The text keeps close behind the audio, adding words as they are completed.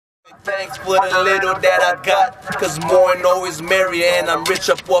Thanks for the little that I got, cause more and always merry, and I'm rich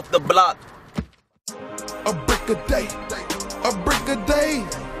up off the block. A brick a day, a brick a day.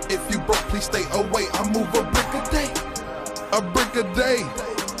 If you broke, please stay away. I move a brick a day, a brick a day,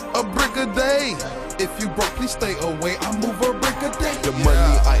 a brick a day. If you broke, please stay away. I move a brick a day. The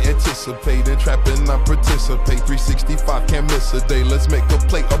money I anticipate, in trapping I participate. 365 can't miss a day. Let's make a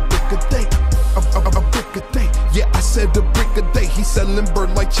play. A brick a day, a brick a day. Yeah, I said a brick a day. He selling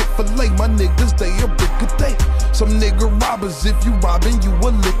bird like Chick-fil-A. My niggas, they a brick a day. Some nigga robbers, if you robbing, you a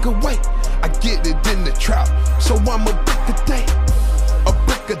lick away. I get it in the trap, so I'm a brick a day. A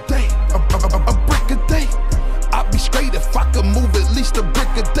brick a day, a brick a day. I'd be straight if I could move at least a brick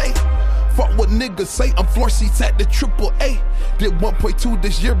a day. Fuck what niggas say, I'm floor seats at the AAA. Did 1.2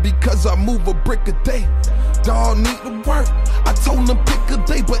 this year because I move a brick a day. Dog need to work, I told them pick a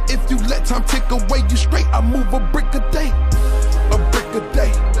day. But if you let time tick away, you straight, I move a brick a day. A brick a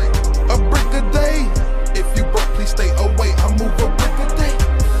day, a brick a day. If you broke, please stay away, I move a brick a day.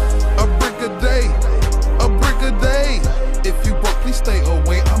 A brick a day, a brick a day. If you broke, please stay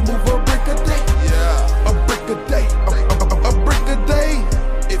away, I move a brick a day. Yeah, a brick a day, a brick a day.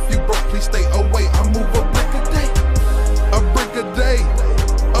 If you broke, please stay away, I move a brick a day. A brick a day,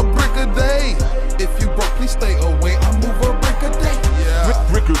 a brick a day. If you broke, please stay away, I move a brick a day. Yeah,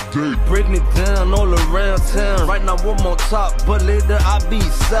 brick a day. Breaking it down all around town. Right now I'm on top, but later I be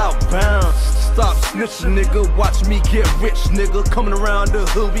southbound. Stop snitching, nigga, watch me get rich, nigga. Coming around the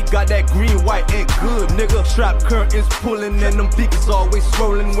hood, we got that green, white, and good, nigga. Trap curtains pulling and them beakers always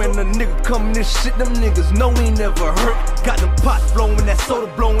swirling. When a nigga come this shit, them niggas know he never hurt. Got them pots blowing, that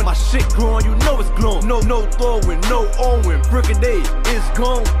soda blowing. My shit growing, you know it's glowing. No throwing, no owing. Brick a day is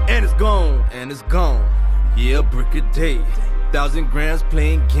gone, and it's gone, and it's gone. Yeah, brick a day. 1,000 grams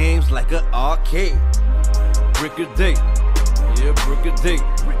playing games like an arcade. Brick a day. Yeah, brick a day.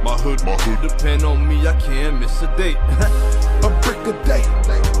 My hood depend on me, I can't miss a day. A brick a day,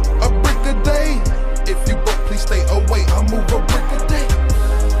 a brick a day. If you broke, please stay away, I move a brick a day.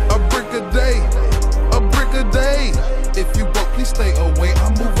 A brick a day, a brick a day. If you broke, please stay away, I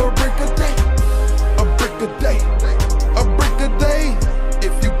move a brick a day. A brick a day, a brick a day.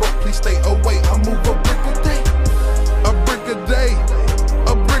 If you broke, please stay away, I move a brick a day. A brick a day,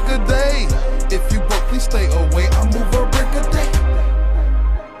 a brick a day. If you broke, please stay away,